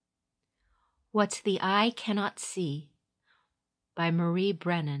What the Eye Cannot See by Marie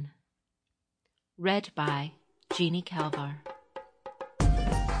Brennan. Read by Jeannie Calvar.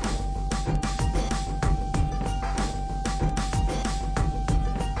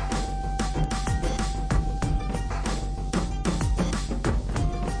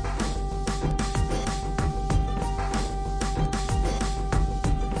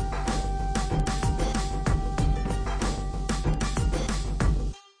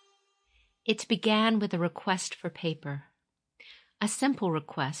 It began with a request for paper. A simple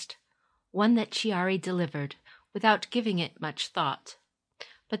request, one that Chiari delivered without giving it much thought.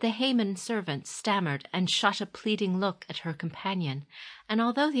 But the Hayman servant stammered and shot a pleading look at her companion, and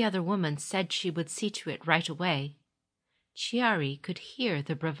although the other woman said she would see to it right away, Chiari could hear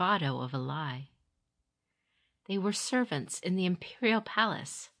the bravado of a lie. They were servants in the imperial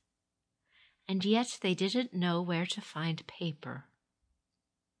palace, and yet they didn't know where to find paper.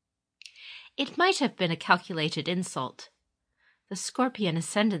 It might have been a calculated insult. The Scorpion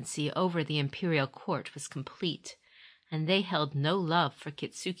ascendancy over the imperial court was complete, and they held no love for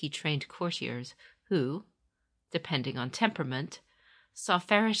Kitsuki-trained courtiers who, depending on temperament, saw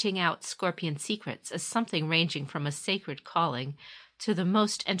ferreting out Scorpion secrets as something ranging from a sacred calling to the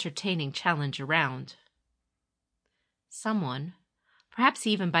most entertaining challenge around. Someone, perhaps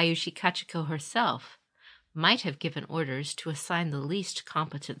even Bayushi Kachiko herself, might have given orders to assign the least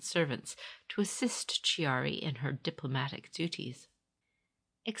competent servants to assist Chiari in her diplomatic duties.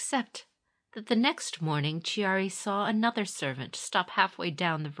 Except that the next morning Chiari saw another servant stop halfway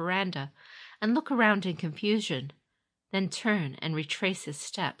down the veranda and look around in confusion, then turn and retrace his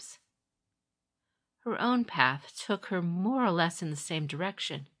steps. Her own path took her more or less in the same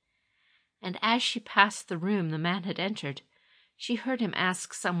direction, and as she passed the room the man had entered, she heard him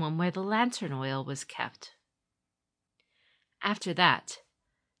ask someone where the lantern oil was kept. After that,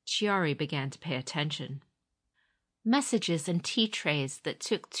 Chiari began to pay attention. Messages and tea trays that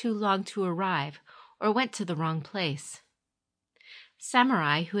took too long to arrive or went to the wrong place.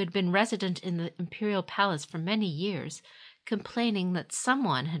 Samurai who had been resident in the imperial palace for many years, complaining that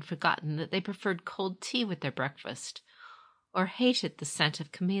someone had forgotten that they preferred cold tea with their breakfast, or hated the scent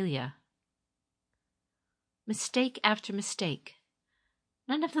of camellia. Mistake after mistake,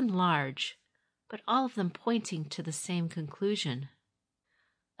 none of them large, but all of them pointing to the same conclusion.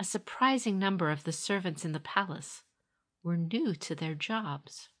 A surprising number of the servants in the palace were new to their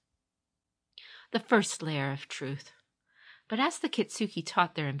jobs. The first layer of truth. But as the Kitsuki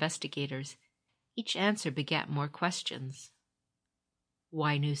taught their investigators, each answer begat more questions.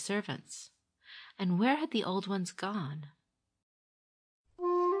 Why new servants? And where had the old ones gone?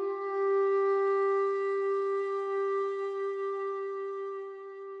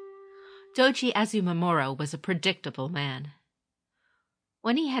 Doji Azumamoro was a predictable man.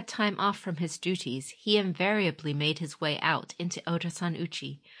 When he had time off from his duties, he invariably made his way out into Otosan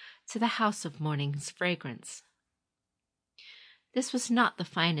Uchi, to the House of Morning's Fragrance. This was not the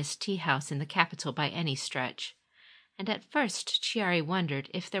finest tea house in the capital by any stretch, and at first Chiari wondered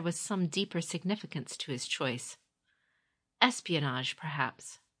if there was some deeper significance to his choice. Espionage,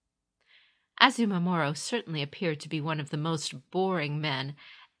 perhaps. Azumamoro certainly appeared to be one of the most boring men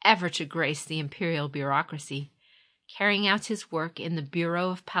ever to grace the imperial bureaucracy, carrying out his work in the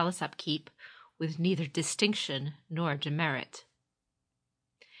Bureau of Palace Upkeep with neither distinction nor demerit.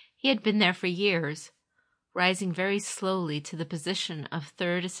 He had been there for years, rising very slowly to the position of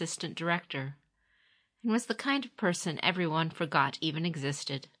third assistant director, and was the kind of person everyone forgot even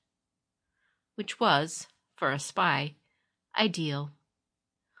existed. Which was, for a spy, ideal.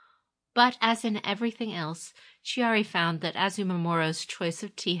 But as in everything else, Chiari found that Azumamoro's choice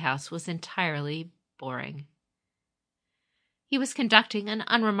of tea house was entirely boring. He was conducting an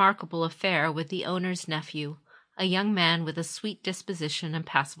unremarkable affair with the owner's nephew, a young man with a sweet disposition and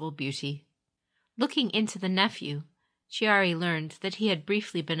passable beauty. Looking into the nephew, Chiari learned that he had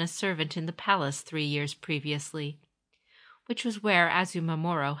briefly been a servant in the palace 3 years previously, which was where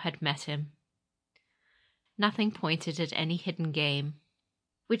Azumamoro had met him. Nothing pointed at any hidden game,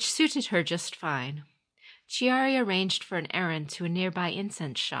 which suited her just fine. Chiari arranged for an errand to a nearby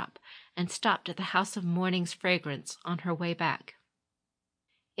incense shop and stopped at the House of Morning's Fragrance on her way back.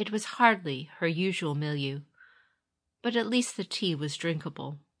 It was hardly her usual milieu, but at least the tea was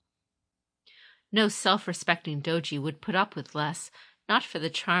drinkable. No self-respecting doji would put up with less, not for the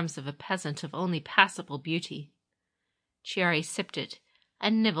charms of a peasant of only passable beauty. Chiari sipped it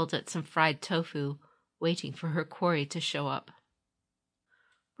and nibbled at some fried tofu, waiting for her quarry to show up.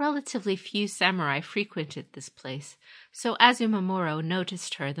 Relatively few samurai frequented this place, so Azumamoro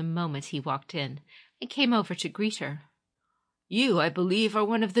noticed her the moment he walked in and came over to greet her. "You, I believe, are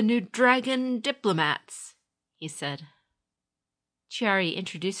one of the new dragon diplomats," he said. Chiari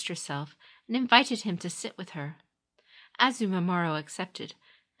introduced herself and invited him to sit with her. Azumamoro accepted,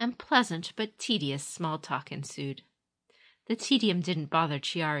 and pleasant but tedious small talk ensued. The tedium didn't bother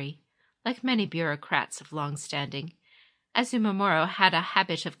Chiari. Like many bureaucrats of long standing, Azumamoro had a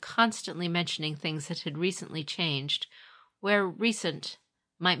habit of constantly mentioning things that had recently changed, where recent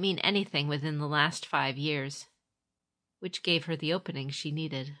might mean anything within the last 5 years, which gave her the opening she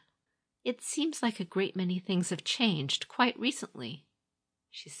needed. "It seems like a great many things have changed quite recently,"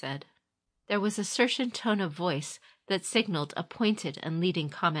 she said. There was a certain tone of voice that signaled a pointed and leading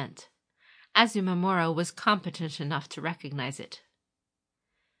comment. Azumamoro was competent enough to recognize it.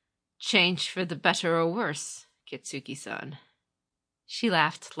 "Change for the better or worse, Kitsuki-san." She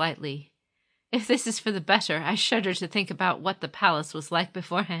laughed lightly. "If this is for the better, I shudder to think about what the palace was like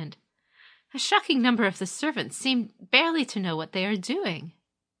beforehand. A shocking number of the servants seem barely to know what they are doing."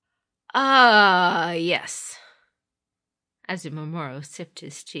 "Ah, yes." Azumamoro sipped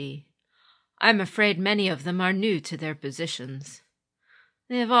his tea. "I'm afraid many of them are new to their positions.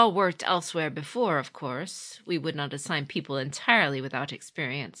 They have all worked elsewhere before, of course. We would not assign people entirely without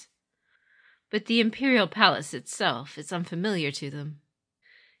experience. But the Imperial Palace itself is unfamiliar to them."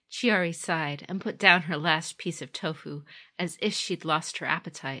 Chiari sighed and put down her last piece of tofu as if she'd lost her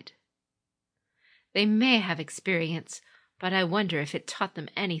appetite. "They may have experience, but I wonder if it taught them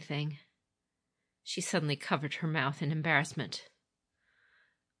anything." She suddenly covered her mouth in embarrassment.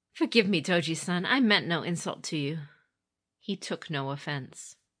 "Forgive me, Doji-san, I meant no insult to you." He took no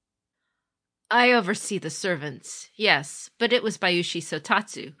offense. "I oversee the servants, yes, but it was Bayushi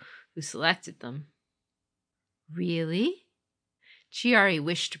Sotatsu who selected them." "Really?" Chiari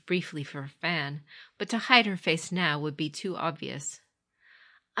wished briefly for a fan, but to hide her face now would be too obvious.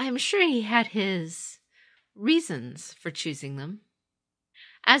 "I'm sure he had his reasons for choosing them."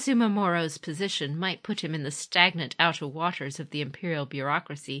 Azumamoro's position might put him in the stagnant outer waters of the imperial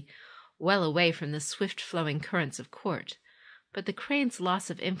bureaucracy, well away from the swift-flowing currents of court, but the crane's loss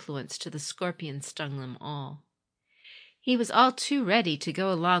of influence to the scorpion stung them all. He was all too ready to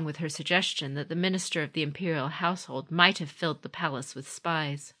go along with her suggestion that the minister of the imperial household might have filled the palace with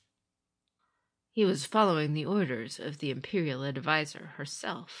spies. He was following the orders of the imperial advisor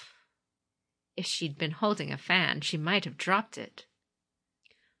herself. If she'd been holding a fan, she might have dropped it.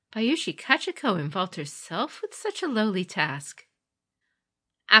 Bayushi Kachiko involved herself with such a lowly task.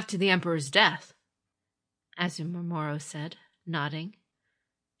 "After the emperor's death," Azumamoro said, nodding.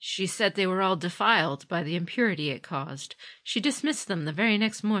 "She said they were all defiled by the impurity it caused. She dismissed them the very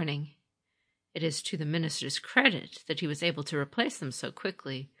next morning. It is to the minister's credit that he was able to replace them so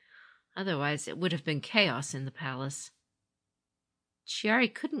quickly. Otherwise it would have been chaos in the palace."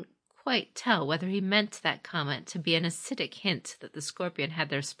 Chiari couldn't quite tell whether he meant that comment to be an acidic hint that the Scorpion had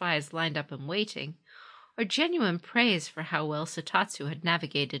their spies lined up and waiting, or genuine praise for how well Sotatsu had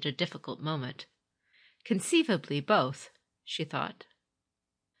navigated a difficult moment. Conceivably both, she thought.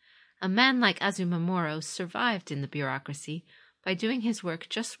 A man like Azumamoro survived in the bureaucracy by doing his work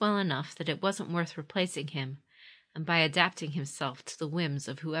just well enough that it wasn't worth replacing him, and by adapting himself to the whims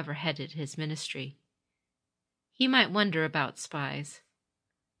of whoever headed his ministry. He might wonder about spies,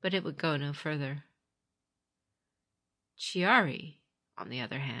 but it would go no further. Chiari, on the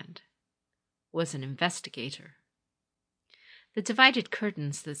other hand, was an investigator. The divided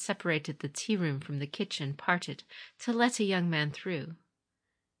curtains that separated the tea room from the kitchen parted to let a young man through.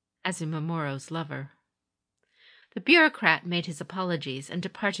 Azumamoro's lover. The bureaucrat made his apologies and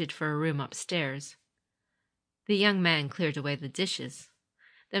departed for a room upstairs. The young man cleared away the dishes,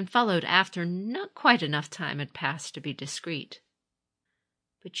 then followed after not quite enough time had passed to be discreet.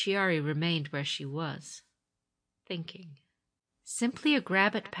 But Chiari remained where she was, thinking. Simply a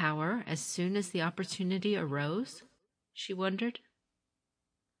grab at power as soon as the opportunity arose? She wondered.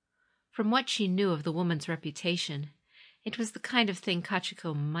 From what she knew of the woman's reputation, it was the kind of thing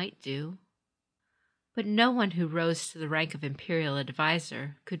Kachiko might do. But no one who rose to the rank of imperial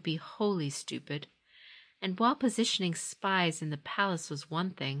advisor could be wholly stupid, and while positioning spies in the palace was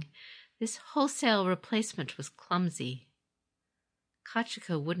one thing, this wholesale replacement was clumsy.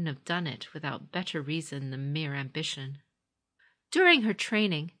 Kachiko wouldn't have done it without better reason than mere ambition. During her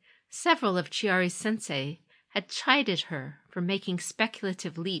training, several of Chiari's sensei had chided her for making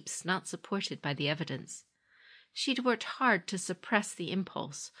speculative leaps not supported by the evidence. She'd worked hard to suppress the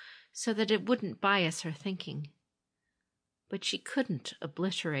impulse so that it wouldn't bias her thinking. But she couldn't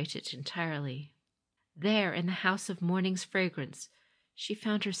obliterate it entirely. There, in the House of Morning's Fragrance, she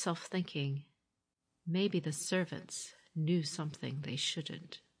found herself thinking, maybe the servants knew something they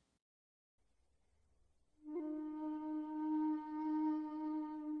shouldn't.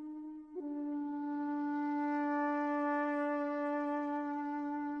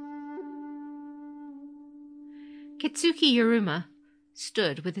 Kitsuki Yoruma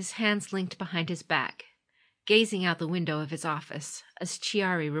stood with his hands linked behind his back, gazing out the window of his office as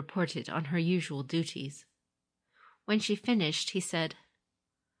Chiari reported on her usual duties. When she finished, he said,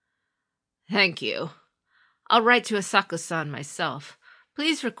 "Thank you. I'll write to Asako-san myself.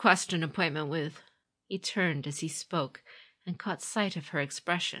 Please request an appointment with—" He turned as he spoke and caught sight of her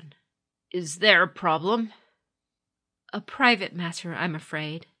expression. "Is there a problem?" "A private matter, I'm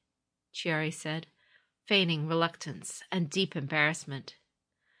afraid," Chiari said, feigning reluctance and deep embarrassment.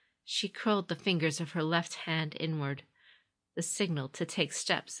 She curled the fingers of her left hand inward, the signal to take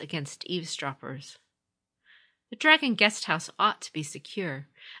steps against eavesdroppers. The Dragon Guest House ought to be secure,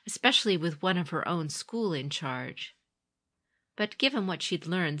 especially with one of her own school in charge. But given what she'd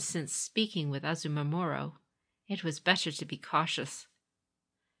learned since speaking with Azumamuro, it was better to be cautious.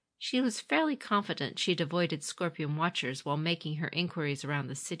 She was fairly confident she'd avoided Scorpion watchers while making her inquiries around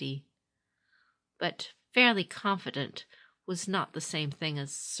the city. But fairly confident was not the same thing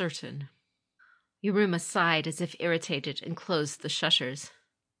as certain. Yoruma sighed as if irritated and closed the shutters.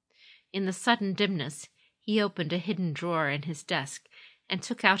 In the sudden dimness, he opened a hidden drawer in his desk and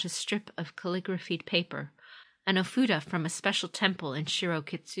took out a strip of calligraphied paper, an ofuda from a special temple in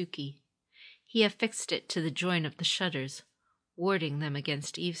Shirokitsuki. He affixed it to the join of the shutters, warding them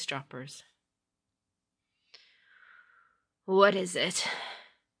against eavesdroppers. "What is it?"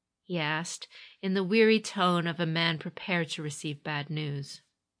 he asked, in the weary tone of a man prepared to receive bad news.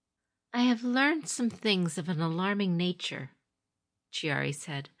 "I have learned some things of an alarming nature," Chiari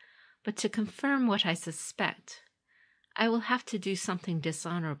said, "but to confirm what I suspect, I will have to do something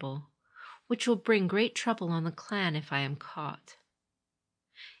dishonorable, which will bring great trouble on the clan if I am caught.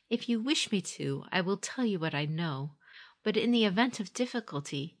 If you wish me to, I will tell you what I know, but in the event of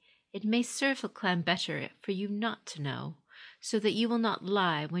difficulty, it may serve the clan better for you not to know, so that you will not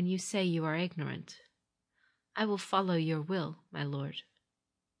lie when you say you are ignorant. I will follow your will, my lord."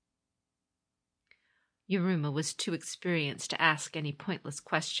 Yoruma was too experienced to ask any pointless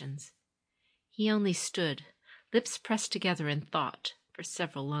questions. He only stood, lips pressed together in thought, for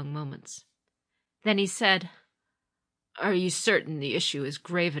several long moments. Then he said, "Are you certain the issue is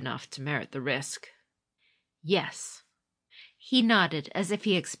grave enough to merit the risk?" "Yes." He nodded as if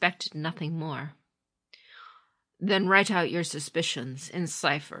he expected nothing more. "Then write out your suspicions in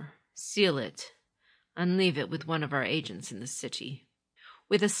cipher, seal it, and leave it with one of our agents in the city."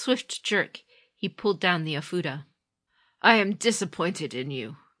 With a swift jerk, he pulled down the ofuda. "I am disappointed in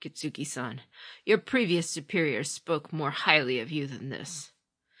you, Kitsuki-san. Your previous superior spoke more highly of you than this.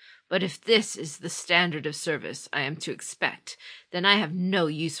 But if this is the standard of service I am to expect, then I have no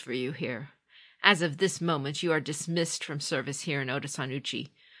use for you here. As of this moment, you are dismissed from service here in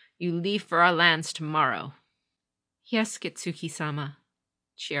Otosan-uchi. You leave for our lands tomorrow." "Yes, Kitsuki-sama,"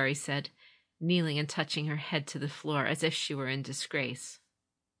 Chiari said, kneeling and touching her head to the floor as if she were in disgrace.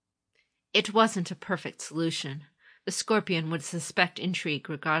 It wasn't a perfect solution. The Scorpion would suspect intrigue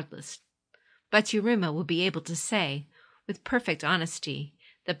regardless. But Yoruma would be able to say, with perfect honesty,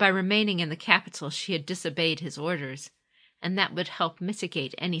 that by remaining in the capital she had disobeyed his orders, and that would help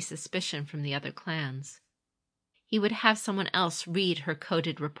mitigate any suspicion from the other clans. He would have someone else read her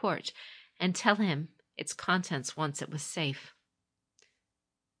coded report and tell him its contents once it was safe.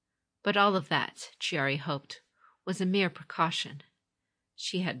 But all of that, Chiari hoped, was a mere precaution.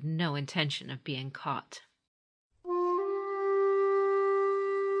 She had no intention of being caught.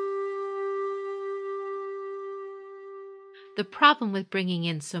 The problem with bringing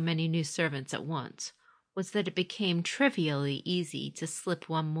in so many new servants at once was that it became trivially easy to slip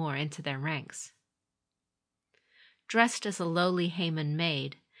one more into their ranks. Dressed as a lowly Heimin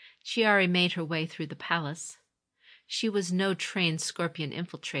maid, Chiari made her way through the palace. She was no trained Scorpion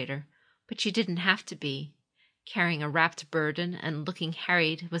infiltrator, but she didn't have to be. Carrying a wrapped burden and looking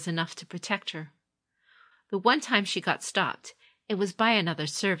harried was enough to protect her. The one time she got stopped, it was by another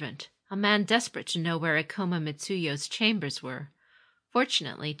servant, a man desperate to know where Ikoma Mitsuyo's chambers were.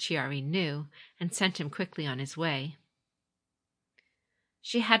 Fortunately, Chiari knew, and sent him quickly on his way.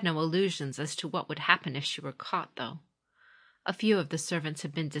 She had no illusions as to what would happen if she were caught, though. A few of the servants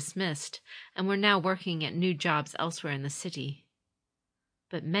had been dismissed, and were now working at new jobs elsewhere in the city.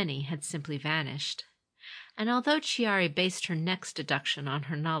 But many had simply vanished. And although Chiari based her next deduction on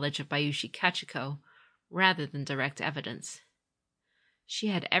her knowledge of Bayushi Kachiko, rather than direct evidence, she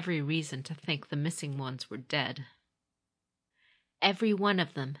had every reason to think the missing ones were dead. Every one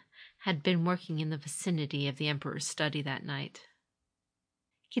of them had been working in the vicinity of the Emperor's study that night.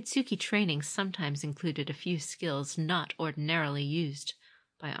 Kitsuki training sometimes included a few skills not ordinarily used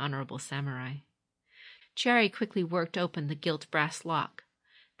by honorable samurai. Chiari quickly worked open the gilt brass lock,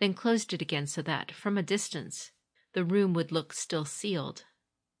 then closed it again so that, from a distance, the room would look still sealed.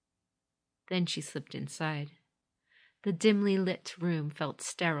 Then she slipped inside. The dimly lit room felt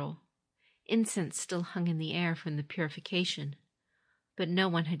sterile. Incense still hung in the air from the purification, but no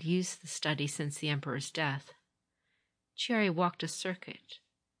one had used the study since the Emperor's death. Chiari walked a circuit,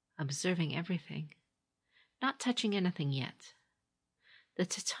 observing everything, not touching anything yet. The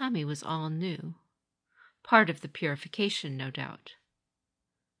tatami was all new, part of the purification, no doubt.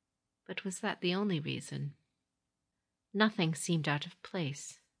 But was that the only reason? Nothing seemed out of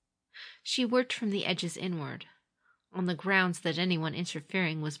place. She worked from the edges inward, on the grounds that anyone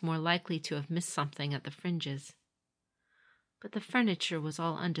interfering was more likely to have missed something at the fringes. But the furniture was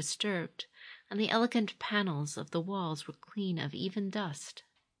all undisturbed, and the elegant panels of the walls were clean of even dust.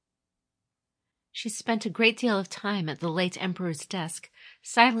 She spent a great deal of time at the late Emperor's desk,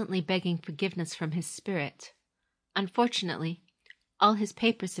 silently begging forgiveness from his spirit. Unfortunately, all his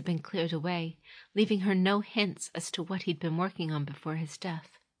papers had been cleared away, leaving her no hints as to what he'd been working on before his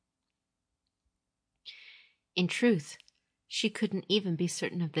death. In truth, she couldn't even be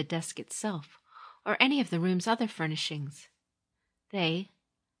certain of the desk itself, or any of the room's other furnishings. They,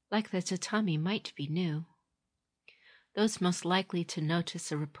 like the tatami, might be new. Those most likely to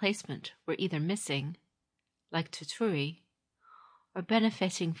notice a replacement were either missing, like Toturi, or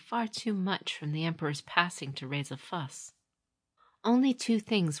benefiting far too much from the Emperor's passing to raise a fuss. Only two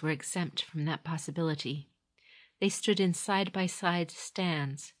things were exempt from that possibility. They stood in side-by-side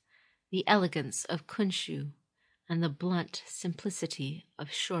stands, the elegance of Kunshu and the blunt simplicity of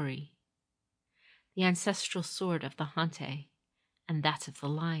Shori, the ancestral sword of the Hante and that of the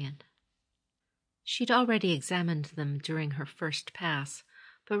lion. She'd already examined them during her first pass,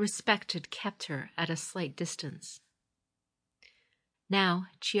 but respect had kept her at a slight distance. Now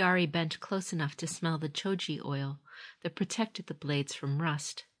Chiari bent close enough to smell the choji oil that protected the blades from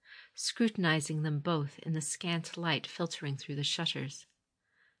rust, scrutinizing them both in the scant light filtering through the shutters.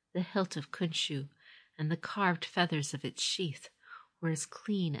 The hilt of Kunshu and the carved feathers of its sheath were as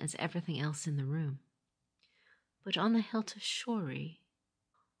clean as everything else in the room. But on the hilt of Shori,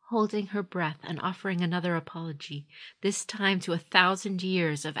 holding her breath and offering another apology, this time to 1,000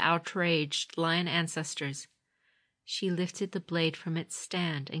 years of outraged lion ancestors, she lifted the blade from its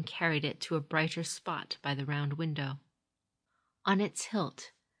stand and carried it to a brighter spot by the round window. On its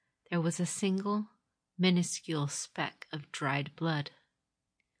hilt there was a single, minuscule speck of dried blood.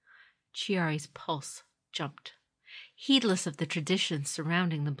 Chiari's pulse jumped, heedless of the traditions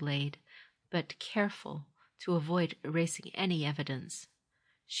surrounding the blade, but careful to avoid erasing any evidence.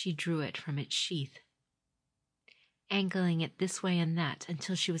 She drew it from its sheath, angling it this way and that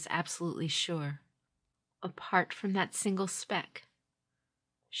until she was absolutely sure. Apart from that single speck,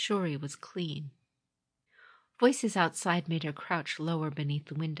 Shori was clean. Voices outside made her crouch lower beneath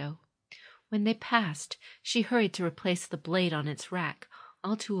the window. When they passed, she hurried to replace the blade on its rack,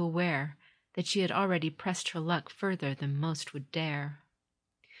 all too aware that she had already pressed her luck further than most would dare.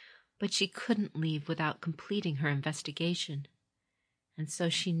 But she couldn't leave without completing her investigation, and so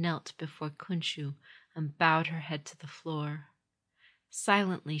she knelt before Kunshu and bowed her head to the floor.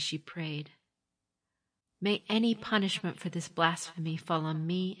 Silently she prayed, "May any punishment for this blasphemy fall on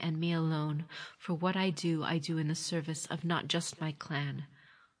me and me alone, for what I do in the service of not just my clan,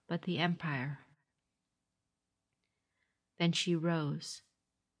 but the Empire." Then she rose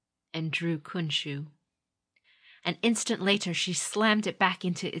and drew Kunshu. An instant later she slammed it back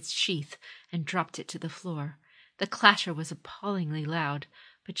into its sheath and dropped it to the floor. The clatter was appallingly loud,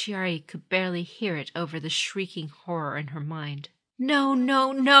 but Chiari could barely hear it over the shrieking horror in her mind. "No,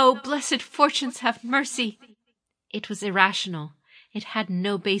 no, no! Blessed fortunes have mercy!" It was irrational. It had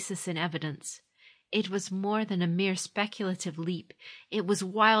no basis in evidence. It was more than a mere speculative leap. It was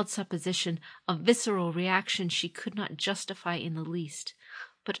wild supposition, a visceral reaction she could not justify in the least.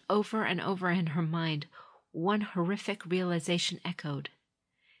 But over and over in her mind, one horrific realization echoed.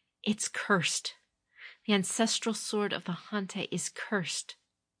 It's cursed. The ancestral sword of the Hante is cursed.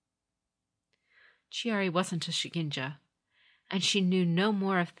 Chiari wasn't a Shiginja, and she knew no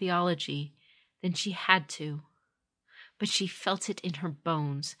more of theology than she had to. But she felt it in her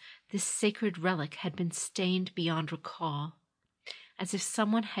bones. This sacred relic had been stained beyond recall, as if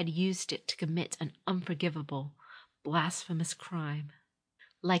someone had used it to commit an unforgivable, blasphemous crime,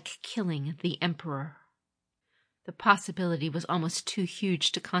 like killing the Emperor. The possibility was almost too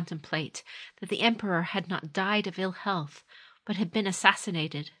huge to contemplate, that the Emperor had not died of ill health, but had been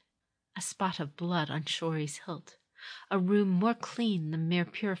assassinated. A spot of blood on Shori's hilt, a room more clean than mere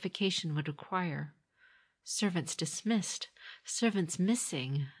purification would require. Servants dismissed, servants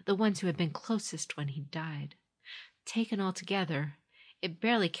missing, the ones who had been closest when he died. Taken altogether, it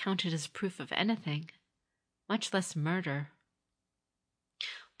barely counted as proof of anything. much less murder.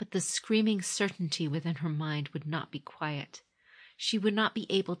 But the screaming certainty within her mind would not be quiet. She would not be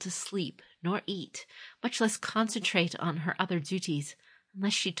able to sleep nor eat, much less concentrate on her other duties,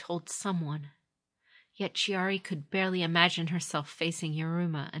 unless she told someone. Yet Chiari could barely imagine herself facing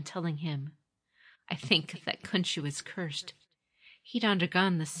Yaruma and telling him. I think that Khonshu is cursed. He'd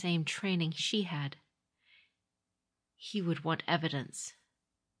undergone the same training she had. He would want evidence.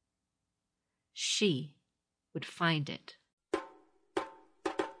 She would find it.